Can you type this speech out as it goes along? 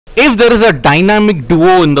If there is a dynamic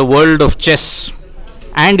duo in the world of chess,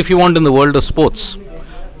 and if you want in the world of sports,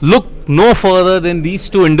 look no further than these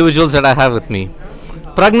two individuals that I have with me,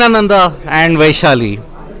 Praggnanandhaa and Vaishali.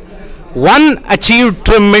 One achieved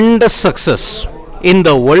tremendous success in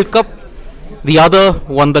the World Cup, the other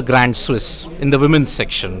won the Grand Swiss in the women's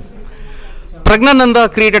section.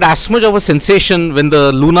 Praggnanandhaa created as much of a sensation when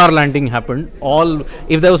the lunar landing happened.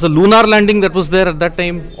 If there was a lunar landing that was there at that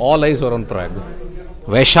time, all eyes were on Prague.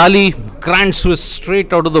 Vaishali, Grand Swiss,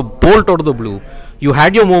 straight out of the bolt out of the blue. You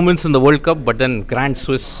had your moments in the World Cup, but then Grand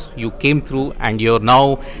Swiss, you came through, and you're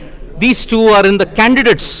now. These two are in the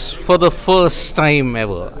candidates for the first time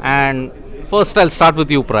ever. And first, I'll start with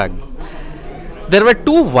you, Prag. There were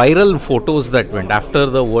two viral photos that went after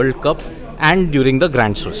the World Cup and during the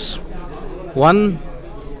Grand Swiss. One,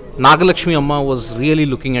 Nagalakshmi Amma was really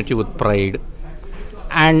looking at you with pride.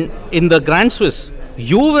 And in the Grand Swiss,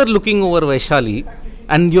 you were looking over Vaishali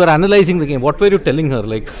and you were analyzing the game. What were you telling her?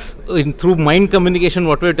 Like, through mind communication,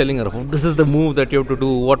 what were you telling her? Oh, this is the move that you have to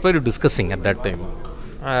do. What were you discussing at that time?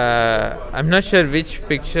 I'm not sure which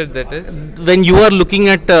picture that is. When you are looking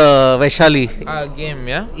at Vaishali. Game,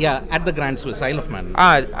 yeah? Yeah, at the Grand Swiss, Isle of Man.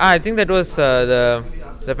 I think that was the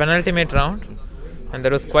penultimate round. And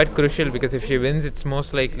that was quite crucial because if she wins, it's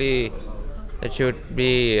most likely that she would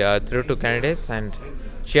be through to candidates. And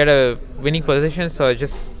she had a winning position, so I was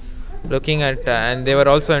just looking at, and they were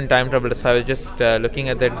also in time trouble, so I was just looking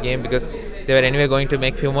at that game because they were anyway going to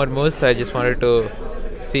make few more moves. So I just wanted to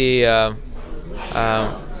see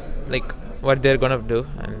like what they're gonna do,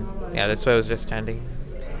 and yeah, that's why I was just standing.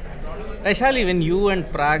 Vaishali, when you and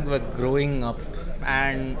Prag were growing up,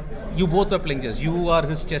 and you both were playing chess, you are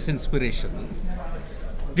his chess inspiration.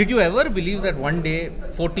 Did you ever believe that one day,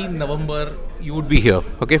 14 November, you would be here?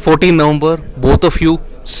 Okay, 14 November, both of you,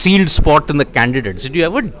 sealed spot in the candidates. Did you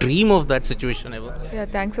ever dream of that situation ever? Yeah,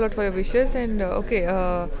 thanks a lot for your wishes. And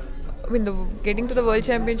I mean, getting to the World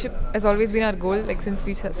Championship has always been our goal, like since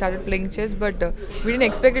we started playing chess. But we didn't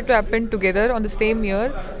expect it to happen together on the same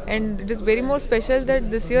year. And it is very more special that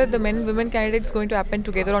this year the men-women candidates is going to happen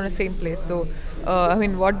together on the same place. So, I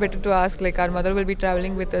mean, what better to ask? Like, our mother will be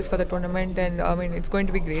traveling with us for the tournament, and I mean, it's going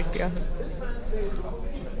to be great. Yeah.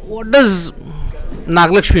 What does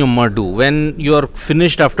Nagalakshmi Amma do when you are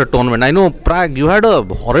finished after tournament? I know, Prag, you had a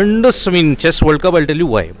horrendous, chess World Cup. I'll tell you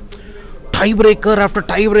why. Tiebreaker after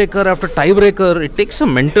tiebreaker after tiebreaker. It takes a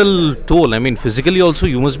mental toll. Physically also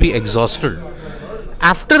you must be exhausted.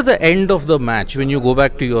 After the end of the match, when you go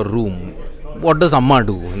back to your room, what does Amma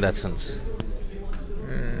do in that sense?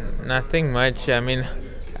 Nothing much.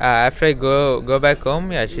 After I go back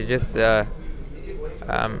home, yeah, she just no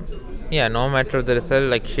matter the result,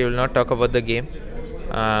 like she will not talk about the game.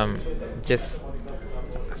 Just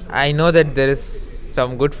I know that there is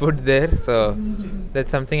some good food there, so that's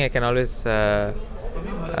something I can always go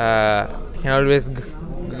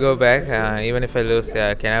back. Even if I lose,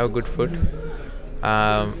 yeah, I can have good food.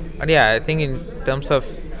 But yeah, I think in terms of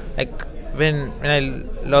like when I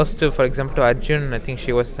lost to, for example, to Arjun, I think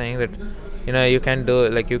she was saying that you can do,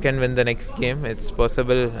 like, you can win the next game. It's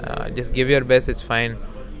possible. Just give your best. It's fine.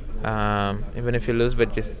 Even if you lose,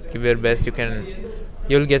 but just give your best.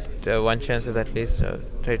 You'll get one chance at least.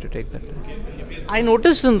 Try to take that. I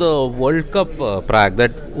noticed in the World Cup, Prag,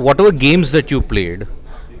 that whatever games that you played,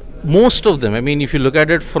 most of them, if you look at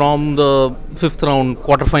it from the 5th round,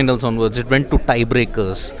 quarterfinals onwards, it went to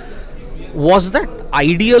tiebreakers. Was that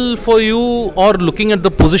ideal for you, or looking at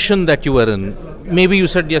the position that you were in? Maybe you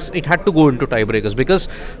said yes, it had to go into tiebreakers because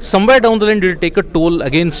somewhere down the line did it take a toll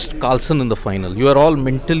against Carlsen in the final? You were all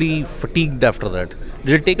mentally fatigued after that.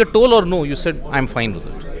 Did it take a toll, or no? You said I'm fine with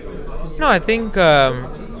it. No, I think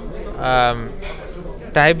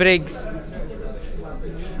tiebreaks,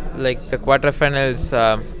 like the quarterfinals,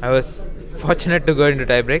 I was fortunate to go into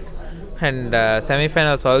tiebreak, and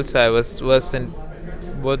semifinals also I was worse in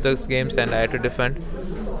both those games and I had to defend.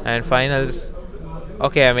 And finals,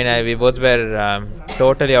 okay, we both were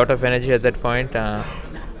totally out of energy at that point.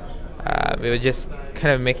 We were just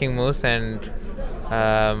kind of making moves, and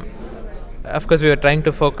of course we were trying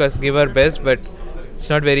to focus, give our best, but it's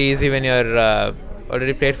not very easy when you're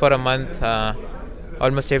already played for a month,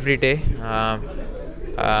 almost every day,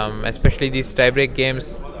 especially these tiebreak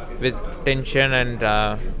games with tension and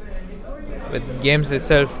with games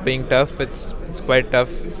itself being tough. It's quite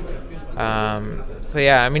tough. So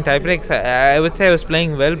yeah, tiebreaks, I would say I was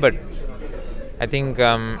playing well, but I think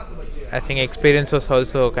experience was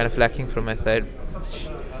also kind of lacking from my side,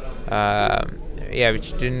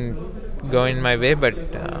 which didn't go in my way. But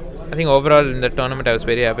I think overall in the tournament I was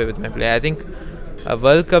very happy with my play. I think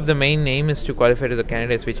World Cup, the main aim is to qualify to the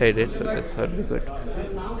candidates, which I did, so that's really good.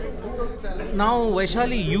 Now,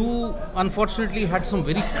 Vaishali, you unfortunately had some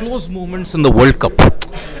very close moments in the World Cup,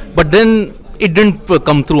 but then it didn't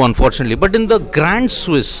come through, unfortunately. But in the Grand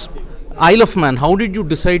Swiss, Isle of Man, how did you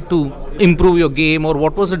decide to improve your game, or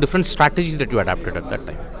what was the different strategies that you adapted at that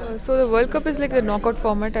time? So the World Cup is like the knockout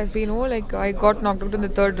format, as we know. Like I got knocked out in the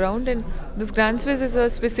third round, and this Grand Swiss is a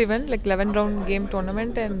Swiss event, like 11-round game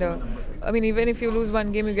tournament. And I mean, even if you lose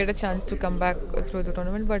one game, you get a chance to come back through the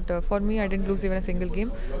tournament. But for me, I didn't lose even a single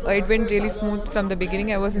game. It went really smooth from the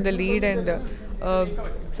beginning. I was in the lead, and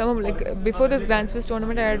before this Grand Swiss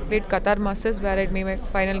tournament, I had played Qatar Masters, where I made my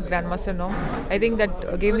final Grandmaster norm. I think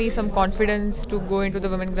that gave me some confidence to go into the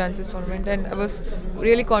Women Grand Swiss tournament, and I was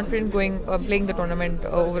really confident playing the tournament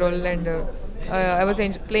overall. And I was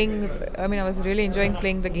playing. I mean, I was really enjoying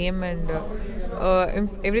playing the game, and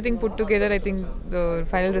everything put together, I think the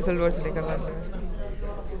final result was like a wonder.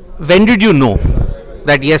 When did you know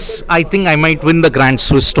that yes, I think I might win the Grand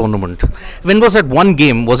Swiss tournament? When was that one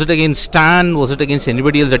game? Was it against Stan? Was it against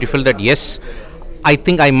anybody else that you felt that yes, I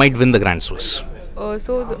think I might win the Grand Swiss?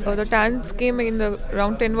 So the Tan's game in the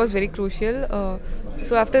round 10 was very crucial.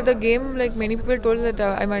 So after the game, like many people told that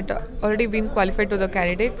I might already been qualified to the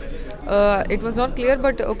candidates. It was not clear,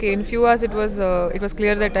 but okay, in few hours it was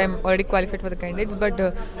clear that I'm already qualified for the candidates. But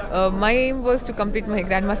my aim was to complete my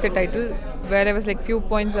Grandmaster title, where I was like few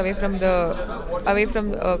points away from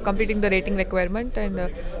completing the rating requirement.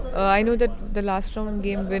 And I knew that the last round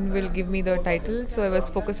game win will give me the title, so I was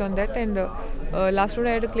focused on that. And last round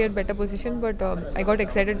I had a clear better position, but I got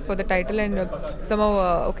excited for the title, and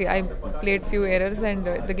somehow I played few errors, and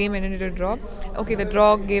the game ended in a draw. Okay, the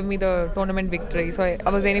draw gave me the tournament victory, so I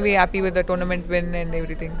was anyway happy with the tournament win and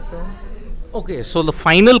everything. So okay, so the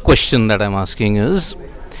final question that I'm asking is,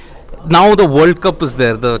 now the World Cup is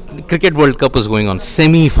there, the Cricket World Cup is going on,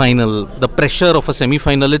 semi-final, the pressure of a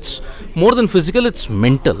semi-final, it's more than physical, it's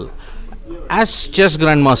mental. As chess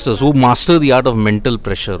grandmasters who master the art of mental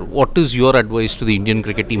pressure, what is your advice to the Indian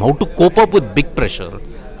cricket team? How to cope up with big pressure?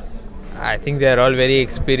 I think they are all very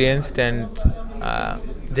experienced, and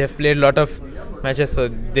they've played a lot of matches, so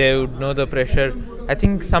they would know the pressure. I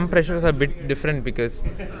think some pressures are a bit different because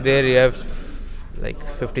there you have like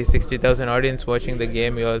 50-60,000 audience watching the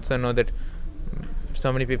game. You also know that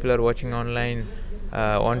so many people are watching online,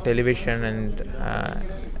 on television, and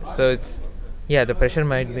so it's the pressure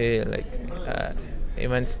might be like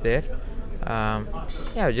immense there.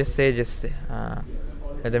 Just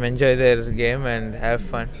let them enjoy their game and have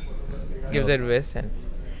fun, give their best, and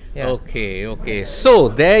Okay. So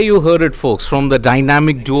there you heard it, folks, from the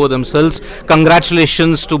dynamic duo themselves.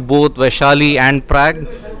 Congratulations to both Vaishali and Prag.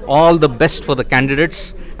 All the best for the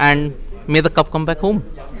candidates, and may the cup come back home.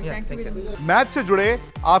 thank you. Match से जुड़े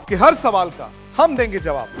आपके हर सवाल का हम देंगे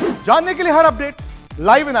जवाब। जानने के लिए हर update,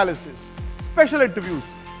 live analysis, special interviews,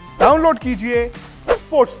 download कीजिए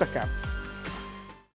स्पोर्ट्स तक ऐप।